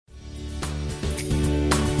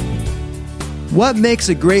What makes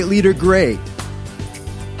a great leader great?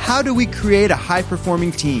 How do we create a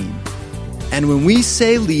high-performing team? And when we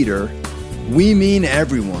say leader, we mean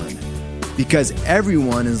everyone, because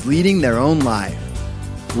everyone is leading their own life.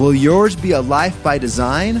 Will yours be a life by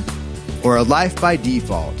design or a life by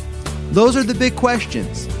default? Those are the big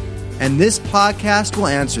questions, and this podcast will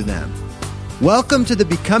answer them. Welcome to the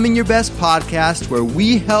Becoming Your Best podcast, where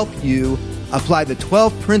we help you apply the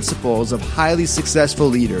 12 principles of highly successful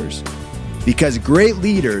leaders, because great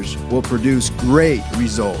leaders will produce great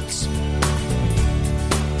results.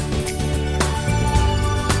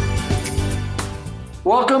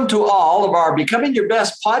 Welcome to all of our Becoming Your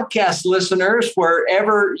Best podcast listeners,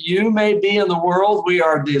 wherever you may be in the world. We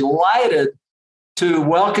are delighted to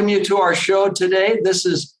welcome you to our show today. This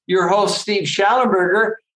is your host, Steve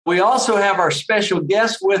Schallenberger. We also have our special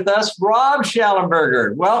guest with us, Rob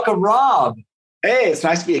Schallenberger. Welcome, Rob. Hey, it's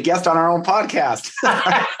nice to be a guest on our own podcast.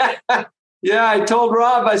 Yeah, I told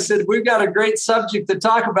Rob, I said, we've got a great subject to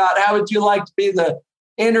talk about. How would you like to be the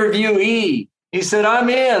interviewee? He said, I'm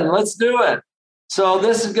in. Let's do it. So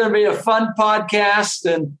this is going to be a fun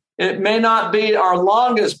podcast, and it may not be our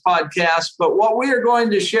longest podcast, but what we are going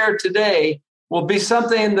to share today will be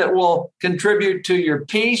something that will contribute to your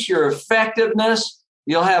peace, your effectiveness.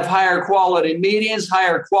 You'll have higher quality meetings,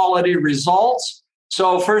 higher quality results.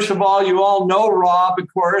 So first of all, you all know Rob, of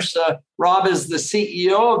course. Rob is the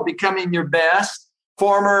CEO of Becoming Your Best,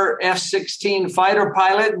 former F-16 fighter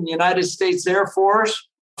pilot in the United States Air Force,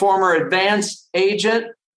 former advanced agent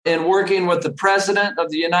in working with the President of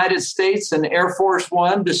the United States and Air Force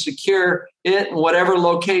One to secure it in whatever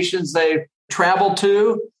locations they travel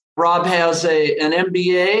to. Rob has an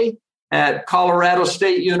MBA at Colorado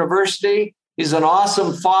State University. He's an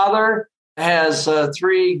awesome father, has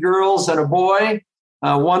 3 girls and a boy.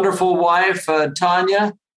 A wonderful wife,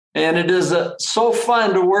 Tanya, and it is so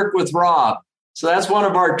fun to work with Rob. So that's one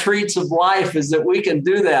of our treats of life, is that we can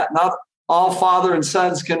do that. Not all father and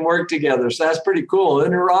sons can work together. So that's pretty cool,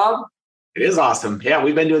 isn't it, Rob? It is awesome. Yeah,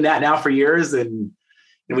 we've been doing that now for years, and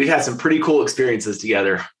we've had some pretty cool experiences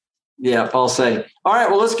together. Yeah, I'll say. All right,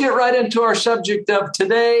 well, let's get right into our subject of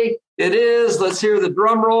today. It is, let's hear the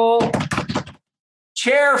drum roll,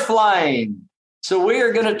 chair flying. So we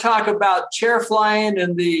are going to talk about chair flying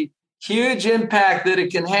and the huge impact that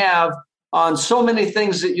it can have on so many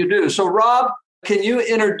things that you do. So Rob, can you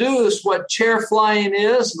introduce what chair flying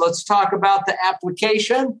is? Let's talk about the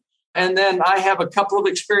application. And then I have a couple of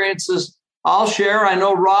experiences I'll share. I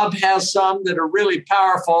know Rob has some that are really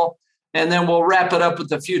powerful. And then we'll wrap it up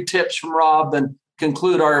with a few tips from Rob and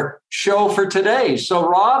conclude our show for today. So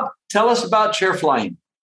Rob, tell us about chair flying.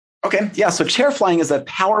 Okay. Yeah. So chair flying is a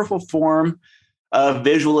powerful form of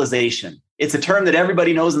visualization. It's a term that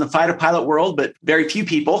everybody knows in the fighter pilot world, but very few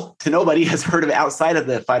people to nobody has heard of it outside of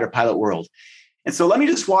the fighter pilot world. And so let me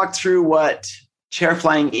just walk through what chair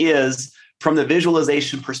flying is from the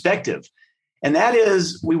visualization perspective. And that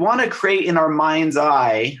is, we want to create in our mind's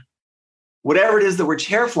eye whatever it is that we're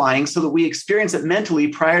chair flying so that we experience it mentally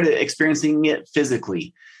prior to experiencing it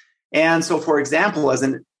physically. And so, for example, as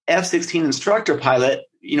an F-16 instructor pilot,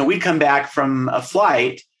 we'd come back from a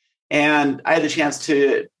flight, and I had the chance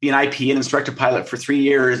to be an IP, an instructor pilot, for 3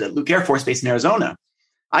 years at Luke Air Force Base in Arizona.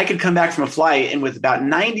 I could come back from a flight and with about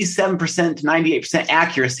 97% to 98%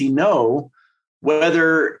 accuracy know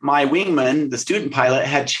whether my wingman, the student pilot,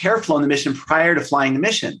 had chair flown the mission prior to flying the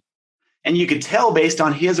mission. And you could tell based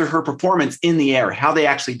on his or her performance in the air, how they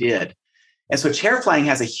actually did. And so chair flying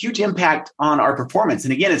has a huge impact on our performance.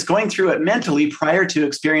 And again, it's going through it mentally prior to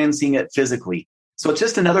experiencing it physically. So it's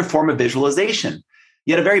just another form of visualization,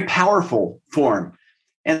 yet a very powerful form.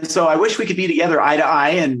 And so I wish we could be together eye to eye.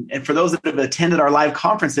 And for those that have attended our live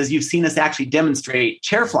conferences, you've seen us actually demonstrate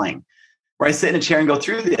chair flying, where I sit in a chair and go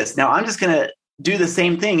through this. Now I'm just going to do the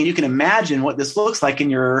same thing. And you can imagine what this looks like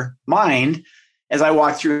in your mind as I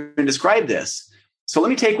walk through and describe this. So let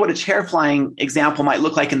me take what a chair flying example might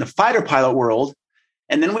look like in the fighter pilot world.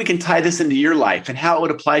 And then we can tie this into your life and how it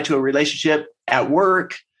would apply to a relationship at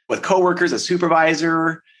work, with coworkers, a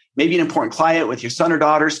supervisor, maybe an important client with your son or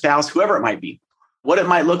daughter, spouse, whoever it might be. What it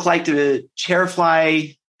might look like to chair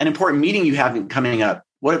fly an important meeting you have coming up.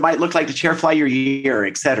 What it might look like to chair fly your year,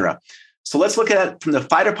 et cetera. So let's look at it from the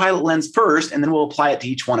fighter pilot lens first, and then we'll apply it to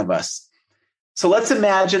each one of us. So let's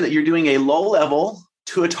imagine that you're doing a low level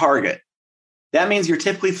to a target. That means you're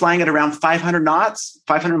typically flying at around 500 knots,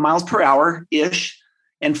 500 miles per hour-ish,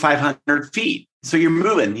 and 500 feet. So you're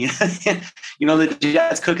moving, the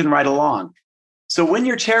jet's cooking right along. So when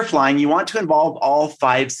you're chair flying, you want to involve all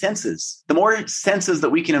 5 senses. The more senses that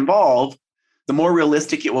we can involve, the more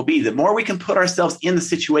realistic it will be. The more we can put ourselves in the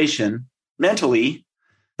situation mentally,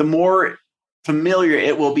 the more familiar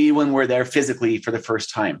it will be when we're there physically for the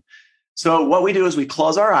first time. So what we do is we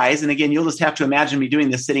close our eyes. And again, you'll just have to imagine me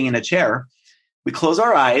doing this sitting in a chair. We close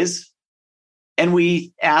our eyes and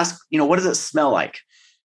we ask, what does it smell like?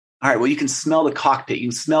 All right, well, you can smell the cockpit. You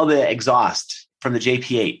can smell the exhaust from the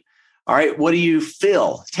JP-8. All right, what do you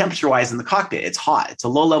feel temperature-wise in the cockpit? It's hot. It's a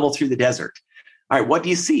low level through the desert. All right, what do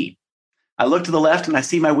you see? I look to the left and I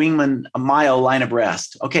see my wingman a mile line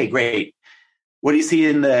abreast. Okay, great. What do you see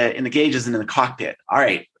in the gauges and in the cockpit? All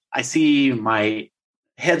right, I see my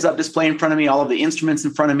heads-up display in front of me, all of the instruments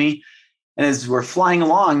in front of me. And as we're flying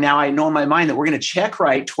along, now I know in my mind that we're going to check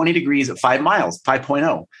right 20 degrees at 5 miles,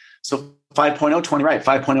 5.0. So 5.0, 20 right,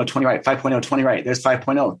 5.0, 20 right, 5.0, 20 right. There's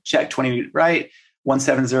 5.0. Check 20 right,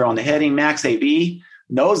 170 on the heading, max AB,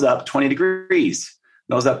 nose up 20 degrees.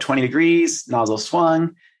 Nose up 20 degrees, nozzle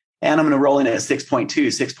swung. And I'm going to roll in at 6.2,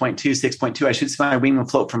 6.2, 6.2. I should see my wingman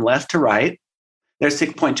float from left to right. There's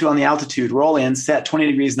 6.2 on the altitude. Roll in, set 20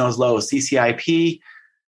 degrees, nose low, CCIP.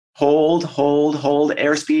 Hold,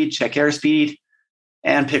 airspeed, check airspeed,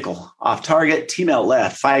 and pickle. Off target, T-melt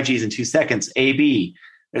left, 5 Gs in 2 seconds. AB,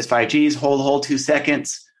 there's 5 Gs, hold 2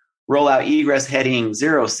 seconds. Roll out egress heading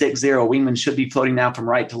 060. Wingman should be floating now from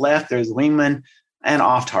right to left. There's the wingman and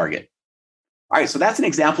off target. All right, so that's an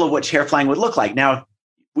example of what chair flying would look like. Now,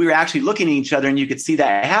 we were actually looking at each other and you could see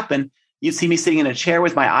that happen. You'd see me sitting in a chair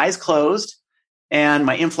with my eyes closed and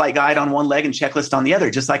my in-flight guide on one leg and checklist on the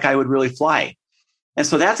other, just like I would really fly. And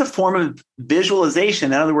so that's a form of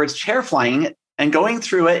visualization. In other words, chair flying and going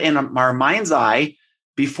through it in our mind's eye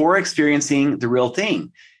before experiencing the real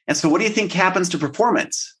thing. And so what do you think happens to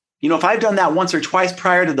performance? If I've done that once or twice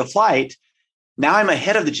prior to the flight, now I'm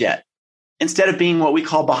ahead of the jet instead of being what we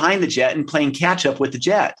call behind the jet and playing catch up with the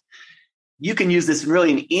jet. You can use this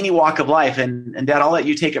really in any walk of life. And Dad, I'll let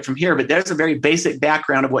you take it from here. But there's a very basic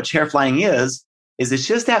background of what chair flying is it's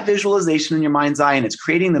just that visualization in your mind's eye, and it's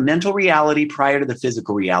creating the mental reality prior to the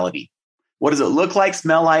physical reality. What does it look like,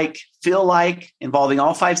 smell like, feel like, involving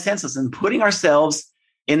all 5 senses and putting ourselves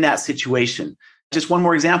in that situation? Just one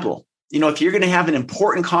more example. If you're going to have an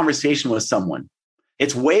important conversation with someone,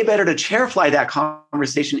 it's way better to chair fly that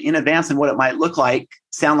conversation in advance and what it might look like,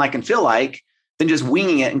 sound like, and feel like than just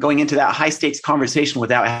winging it and going into that high stakes conversation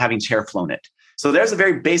without having chair flown it. So there's a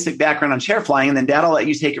very basic background on chair flying. And then Dad, I'll let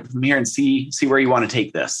you take it from here and see where you want to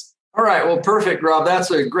take this. All right. Well, perfect, Rob. That's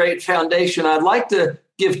a great foundation. I'd like to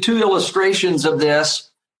give 2 illustrations of this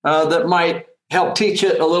that might help teach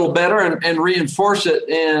it a little better and reinforce it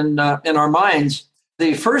in our minds.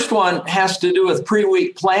 The first one has to do with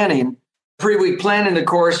pre-week planning. Pre-week planning, of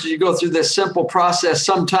course, you go through this simple process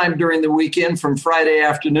sometime during the weekend from Friday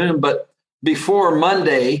afternoon, but before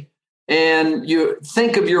Monday. And you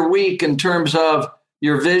think of your week in terms of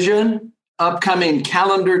your vision, upcoming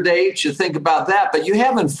calendar dates. You think about that, but you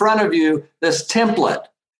have in front of you this template.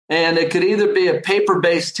 And it could either be a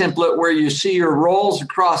paper-based template where you see your roles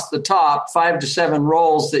across the top, 5 to 7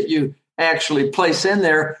 roles that you actually place in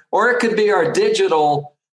there, or it could be our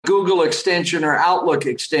digital Google extension or Outlook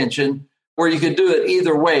extension where you could do it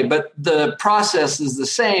either way. But the process is the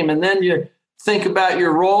same. And then you think about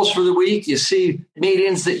your roles for the week. You see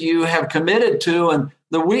meetings that you have committed to, and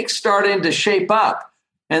the week's starting to shape up.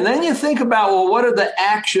 And then you think about, well, what are the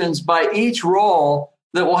actions by each role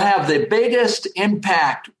that will have the biggest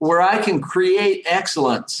impact where I can create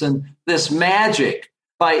excellence and this magic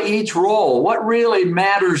by each role? What really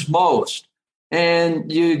matters most?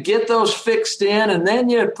 And you get those fixed in, and then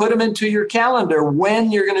you put them into your calendar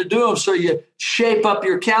when you're going to do them. So you shape up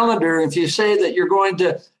your calendar. If you say that you're going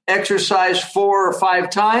to exercise 4 or 5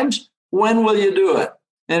 times, when will you do it?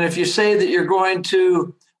 And if you say that you're going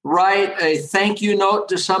to write a thank you note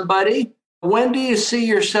to somebody, when do you see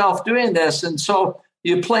yourself doing this? And so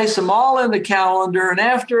you place them all in the calendar, and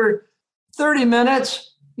after 30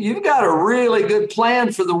 minutes, you've got a really good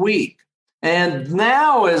plan for the week. And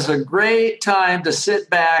now is a great time to sit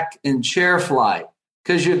back and chair fly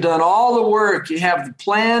because you've done all the work. You have the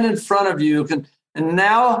plan in front of you. And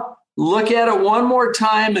now look at it one more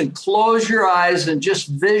time and close your eyes and just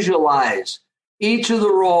visualize each of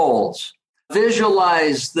the roles.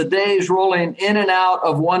 Visualize the days rolling in and out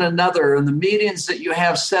of one another and the meetings that you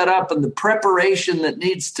have set up and the preparation that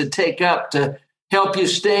needs to take up to help you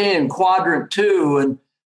stay in quadrant 2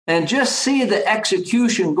 and just see the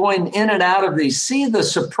execution going in and out of these. See the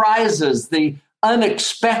surprises, the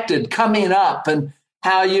unexpected coming up and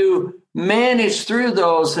how you manage through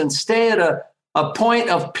those and stay at a point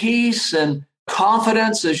of peace and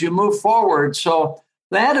confidence as you move forward. So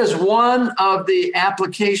that is one of the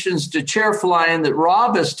applications to chair flying that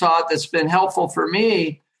Rob has taught that's been helpful for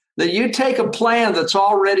me, that you take a plan that's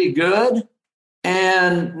already good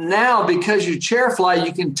And now, because you chair fly,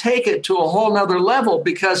 you can take it to a whole nother level,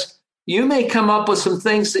 because you may come up with some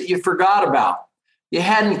things that you forgot about, you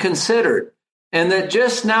hadn't considered, and that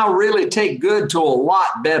just now really take good to a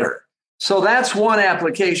lot better. So that's one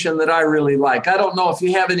application that I really like. I don't know if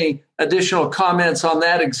you have any additional comments on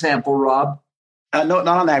that example, Rob. No, not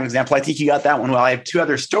on that example. I think you got that one. Well, I have two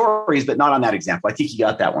other stories, but not on that example. I think you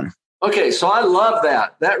got that one. Okay, so I love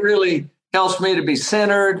that. That really helps me to be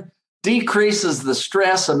centered, decreases the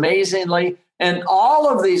stress amazingly. And all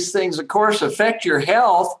of these things, of course, affect your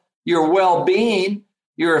health, your well-being,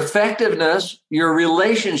 your effectiveness, your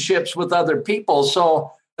relationships with other people.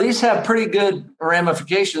 So these have pretty good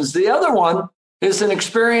ramifications. The other one is an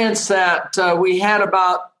experience that we had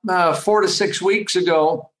about 4 to 6 weeks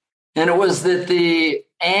ago. And it was that the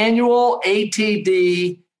annual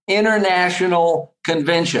ATD International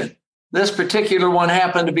Convention. This particular one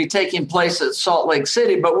happened to be taking place at Salt Lake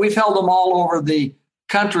City, but we've held them all over the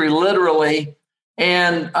country, literally.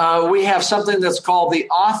 And we have something that's called the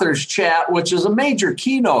Authors Chat, which is a major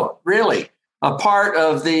keynote, really, a part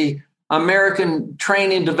of the American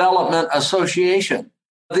Training Development Association.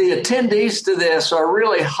 The attendees to this are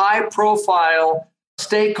really high-profile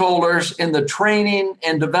stakeholders in the training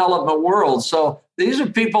and development world. So these are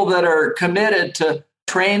people that are committed to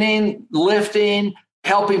training, lifting,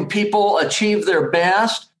 helping people achieve their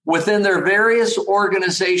best within their various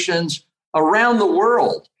organizations around the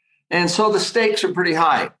world. And so the stakes are pretty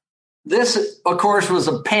high. This, of course, was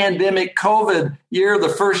a pandemic COVID year, the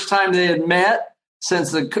first time they had met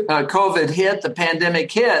since the COVID hit, the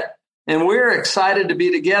pandemic hit, and we're excited to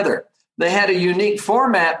be together. They had a unique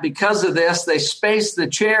format because of this. They spaced the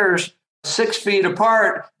chairs 6 feet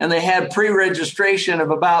apart, and they had pre-registration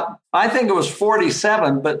of about, I think it was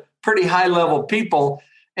 47, but pretty high-level people.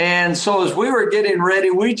 And so as we were getting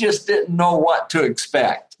ready, we just didn't know what to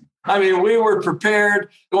expect. I mean, we were prepared,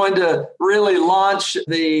 going to really launch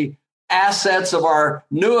the assets of our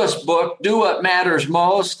newest book, Do What Matters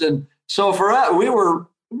Most. And so for us, we were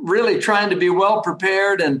really trying to be well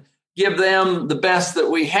prepared and give them the best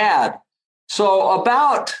that we had. So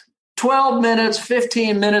about 12 minutes,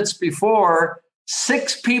 15 minutes before,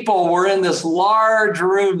 6 people were in this large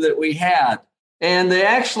room that we had. And they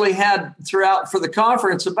actually had throughout for the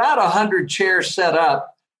conference about 100 chairs set up.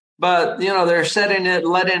 But, they're setting it,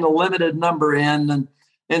 letting a limited number in.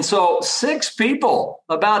 And so 6 people,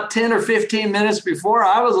 about 10 or 15 minutes before,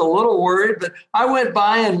 I was a little worried, but I went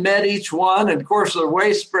by and met each one. And of course, they're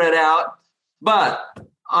way spread out. But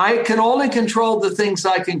I can only control the things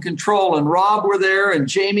I can control. And Rob were there, and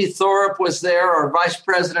Jamie Thorpe was there, our Vice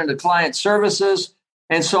President of Client Services.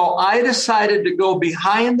 And so I decided to go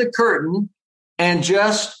behind the curtain and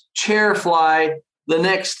just chair fly the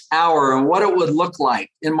next hour and what it would look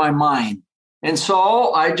like in my mind. And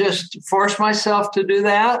so I just forced myself to do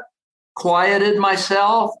that, quieted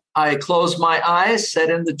myself. I closed my eyes,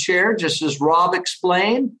 sat in the chair, just as Rob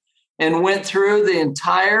explained, and went through the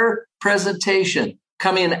entire presentation,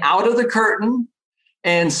 coming out of the curtain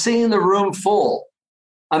and seeing the room full,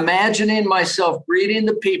 imagining myself greeting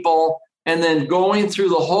the people and then going through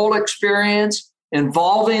the whole experience,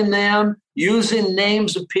 involving them, using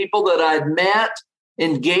names of people that I'd met,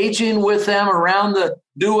 engaging with them around the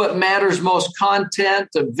Do What Matters Most content,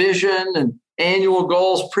 the vision and annual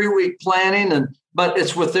goals, pre-week planning, but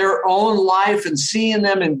it's with their own life and seeing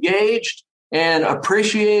them engaged and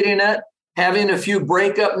appreciating it, having a few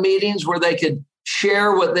breakup meetings where they could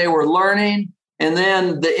share what they were learning, and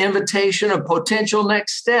then the invitation of potential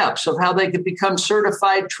next steps of how they could become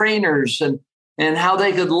certified trainers and how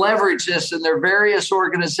they could leverage this in their various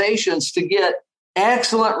organizations to get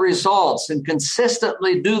excellent results and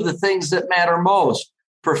consistently do the things that matter most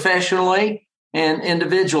professionally and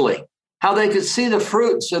individually, how they could see the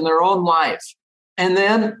fruits in their own life. And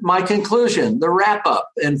then my conclusion, the wrap up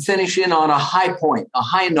and finishing on a high point, a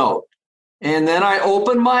high note. And then I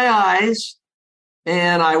opened my eyes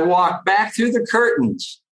and I walked back through the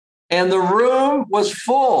curtains and the room was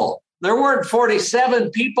full. There weren't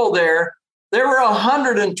 47 people there. There were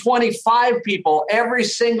 125 people. Every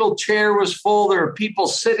single chair was full. There were people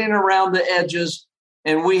sitting around the edges,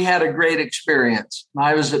 and we had a great experience.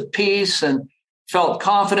 I was at peace and felt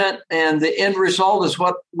confident, and the end result is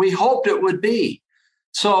what we hoped it would be.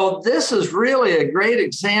 So this is really a great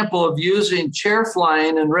example of using chair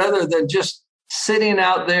flying, and rather than just sitting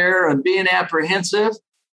out there and being apprehensive,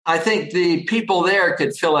 I think the people there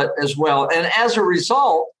could feel it as well. And as a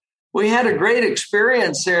result, we had a great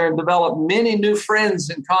experience there and developed many new friends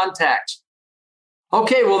and contacts.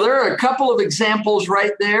 Okay, well, there are a couple of examples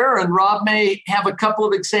right there, and Rob may have a couple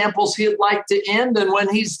of examples he'd like to end. And when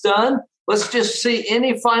he's done, let's just see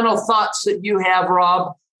any final thoughts that you have,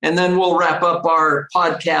 Rob, and then we'll wrap up our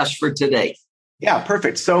podcast for today. Yeah,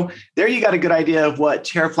 perfect. So there you got a good idea of what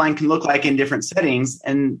chair flying can look like in different settings.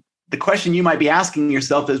 And the question you might be asking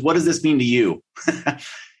yourself is, what does this mean to you?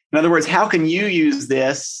 In other words, how can you use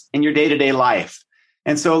this in your day-to-day life?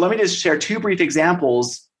 And so let me just share two brief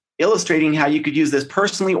examples illustrating how you could use this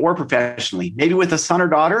personally or professionally, maybe with a son or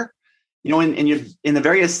daughter, in the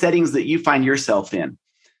various settings that you find yourself in.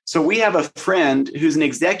 So we have a friend who's an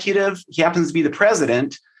executive. He happens to be the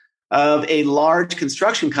president of a large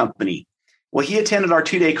construction company. Well, he attended our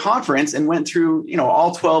 2-day conference and went through,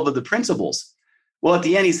 all 12 of the principles. Well, at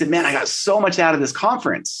the end, he said, man, I got so much out of this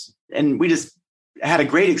conference. And we just had a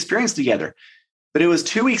great experience together. But it was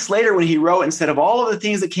 2 weeks later when he wrote and said, of all of the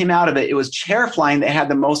things that came out of it, it was chair flying that had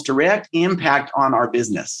the most direct impact on our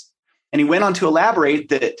business. And he went on to elaborate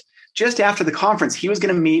that just after the conference, he was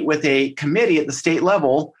going to meet with a committee at the state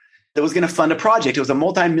level that was going to fund a project. It was a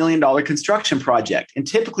multi-million-dollar construction project. And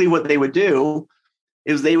typically what they would do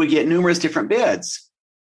is they would get numerous different bids.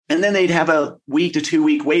 And then they'd have a 1 to 2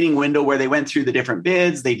 week waiting window where they went through the different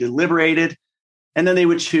bids, they deliberated, and then they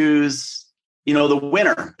would choose, the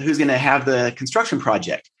winner who's going to have the construction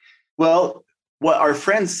project. Well, what our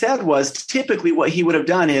friend said was typically what he would have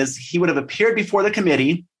done is he would have appeared before the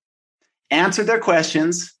committee, answered their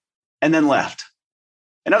questions, and then left.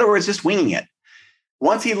 In other words, just winging it.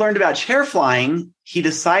 Once he learned about chair flying, he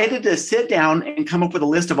decided to sit down and come up with a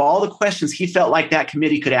list of all the questions he felt like that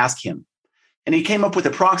committee could ask him. And he came up with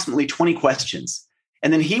approximately 20 questions.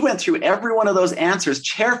 And then he went through every one of those answers,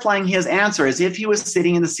 chair flying his answer as if he was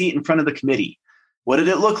sitting in the seat in front of the committee. What did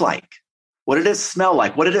it look like? What did it smell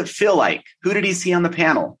like? What did it feel like? Who did he see on the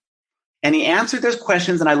panel? And he answered those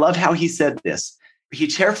questions. And I love how he said this. He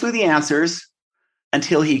chair flew the answers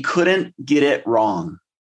until he couldn't get it wrong.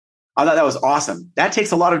 I thought that was awesome. That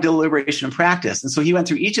takes a lot of deliberation and practice. And so he went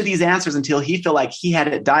through each of these answers until he felt like he had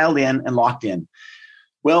it dialed in and locked in.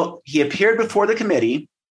 Well, he appeared before the committee,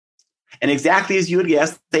 and exactly as you would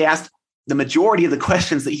guess, they asked the majority of the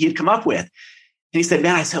questions that he had come up with. And he said,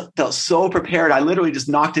 man, I felt so prepared. I literally just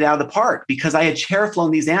knocked it out of the park because I had chair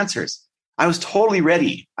flown these answers. I was totally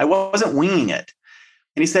ready. I wasn't winging it.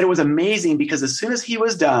 And he said it was amazing because as soon as he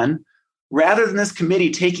was done, rather than this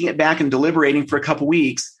committee taking it back and deliberating for a couple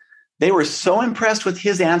weeks, they were so impressed with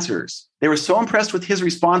his answers. They were so impressed with his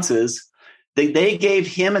responses that they gave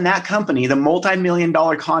him and that company the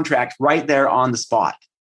multi-million-dollar contract right there on the spot.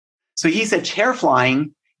 So he said chair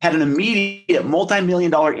flying had an immediate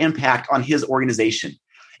multi-million-dollar impact on his organization.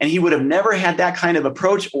 And he would have never had that kind of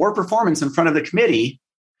approach or performance in front of the committee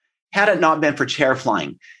had it not been for chair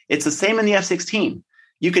flying. It's the same in the F-16.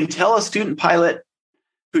 You can tell a student pilot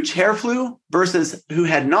who chair flew versus who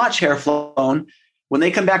had not chair flown when they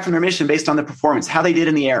come back from their mission based on the performance, how they did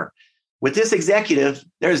in the air. With this executive,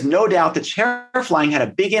 there's no doubt that chair flying had a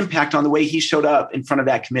big impact on the way he showed up in front of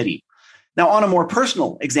that committee. Now, on a more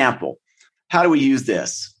personal example, how do we use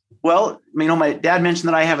this? Well, my dad mentioned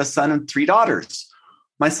that I have a son and 3 daughters.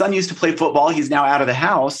 My son used to play football. He's now out of the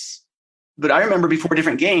house. But I remember before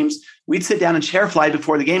different games, we'd sit down and chair fly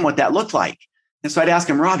before the game what that looked like. And so I'd ask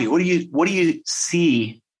him, Robbie, what do you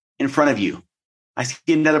see in front of you? I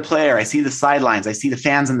see another player. I see the sidelines. I see the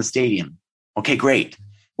fans in the stadium. Okay, great.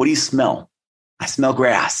 What do you smell? I smell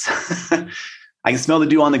grass. I can smell the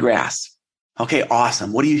dew on the grass. Okay,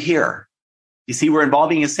 awesome. What do you hear? You see, we're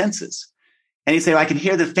involving his senses. And he'd say, I can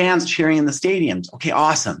hear the fans cheering in the stadiums. Okay,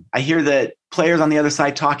 awesome. I hear the players on the other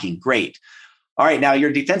side talking. Great. All right, now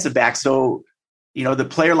you're a defensive back. So, the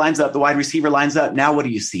player lines up, the wide receiver lines up. Now what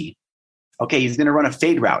do you see? Okay, he's going to run a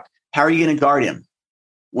fade route. How are you going to guard him?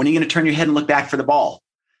 When are you going to turn your head and look back for the ball?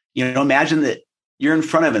 Imagine that you're in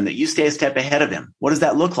front of him, that you stay a step ahead of him. What does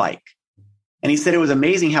that look like? And he said it was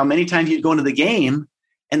amazing how many times he'd go into the game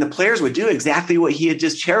and the players would do exactly what he had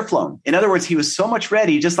just chair flown. In other words, he was so much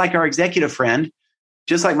ready, just like our executive friend,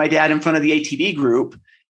 just like my dad in front of the ATV group,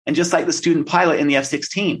 and just like the student pilot in the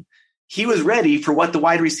F-16. He was ready for what the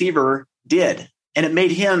wide receiver did. And it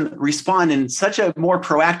made him respond in such a more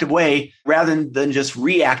proactive way rather than just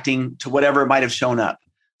reacting to whatever might have shown up.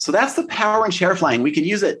 So that's the power in chair flying. We can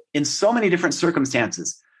use it in so many different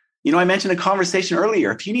circumstances. I mentioned a conversation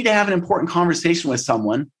earlier. If you need to have an important conversation with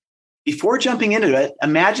someone, before jumping into it,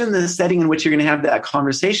 imagine the setting in which you're going to have that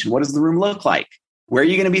conversation. What does the room look like? Where are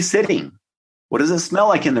you going to be sitting? What does it smell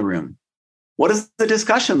like in the room? What does the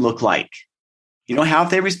discussion look like? How if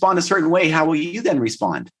they respond a certain way, how will you then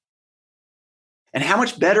respond? And how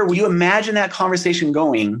much better will you imagine that conversation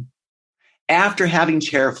going after having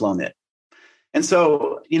chair flown it? And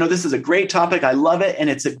so, this is a great topic. I love it. And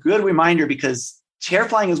it's a good reminder because chair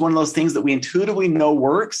flying is one of those things that we intuitively know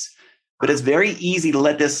works, but it's very easy to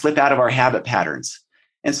let this slip out of our habit patterns.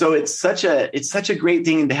 And so it's such a great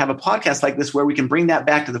thing to have a podcast like this where we can bring that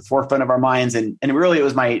back to the forefront of our minds. And really, it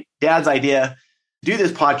was my dad's idea to do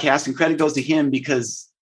this podcast, and credit goes to him because,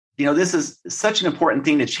 this is such an important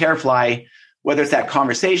thing to Chairfly, whether it's that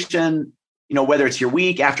conversation, whether it's your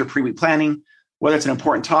week after pre-week planning, whether it's an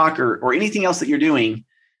important talk or anything else that you're doing.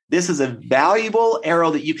 This is a valuable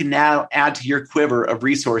arrow that you can now add to your quiver of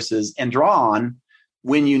resources and draw on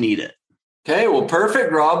when you need it. Okay, well,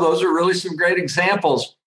 perfect, Rob. Those are really some great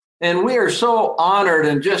examples. And we are so honored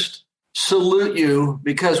and just salute you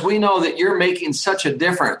because we know that you're making such a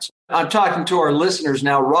difference. I'm talking to our listeners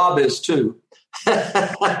now. Rob is too.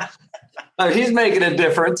 He's making a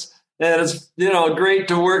difference, and it's great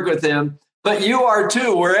to work with him. But you are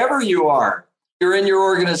too, wherever you are. You're in your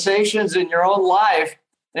organizations, in your own life.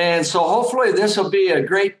 And so hopefully this will be a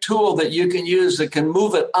great tool that you can use that can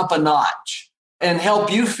move it up a notch and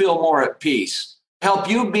help you feel more at peace, help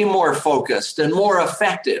you be more focused and more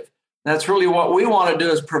effective. That's really what we want to do,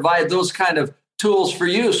 is provide those kind of tools for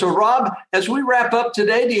you. So Rob, as we wrap up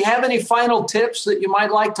today, do you have any final tips that you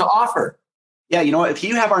might like to offer? Yeah, if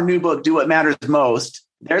you have our new book, Do What Matters Most,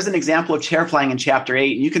 there's an example of chair flying in chapter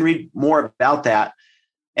 8, and you can read more about that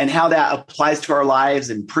and how that applies to our lives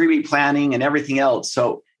and pre-week planning and everything else.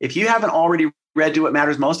 So if you haven't already read Do What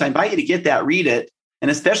Matters Most, I invite you to get that, read it, and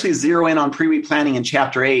especially zero in on pre-week planning in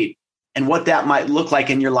chapter 8 and what that might look like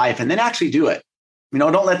in your life, and then actually do it.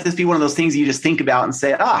 Don't let this be one of those things you just think about and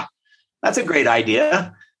say, that's a great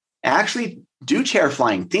idea. Actually do chair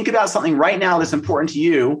flying. Think about something right now that's important to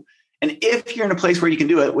you. And if you're in a place where you can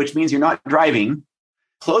do it, which means you're not driving,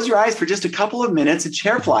 close your eyes for just a couple of minutes and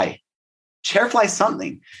chair fly. Chair fly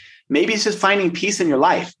something. Maybe it's just finding peace in your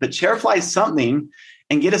life, but chair fly something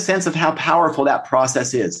and get a sense of how powerful that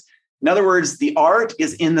process is. In other words, the art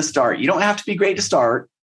is in the start. You don't have to be great to start,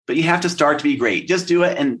 but you have to start to be great. Just do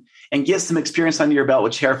it and get some experience under your belt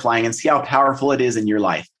with chair flying and see how powerful it is in your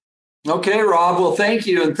life. Okay, Rob. Well, thank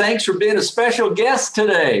you. And thanks for being a special guest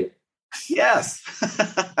today. Yes.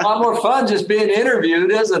 A lot more fun just being interviewed,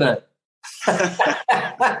 isn't it?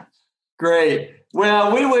 Great.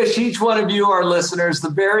 Well, we wish each one of you, our listeners, the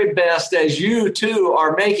very best as you, too,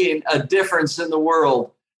 are making a difference in the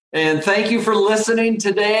world. And thank you for listening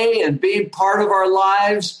today and being part of our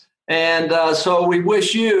lives. And so we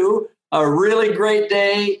wish you a really great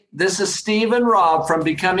day. This is Steve and Rob from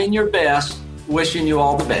Becoming Your Best, wishing you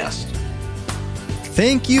all the best.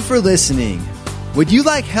 Thank you for listening. Would you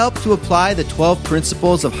like help to apply the 12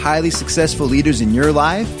 principles of highly successful leaders in your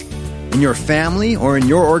life, in your family, or in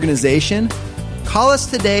your organization? Call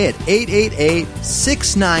us today at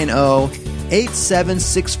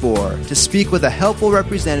 888-690-8764 to speak with a helpful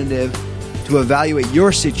representative to evaluate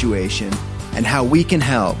your situation and how we can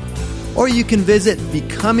help. Or you can visit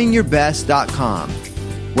becomingyourbest.com.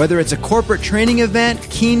 Whether it's a corporate training event,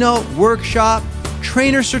 keynote, workshop,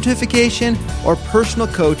 trainer certification, or personal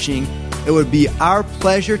coaching, it would be our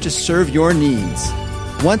pleasure to serve your needs.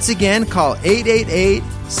 Once again, call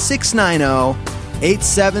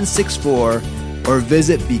 888-690-8764 or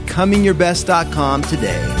visit becomingyourbest.com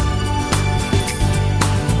today.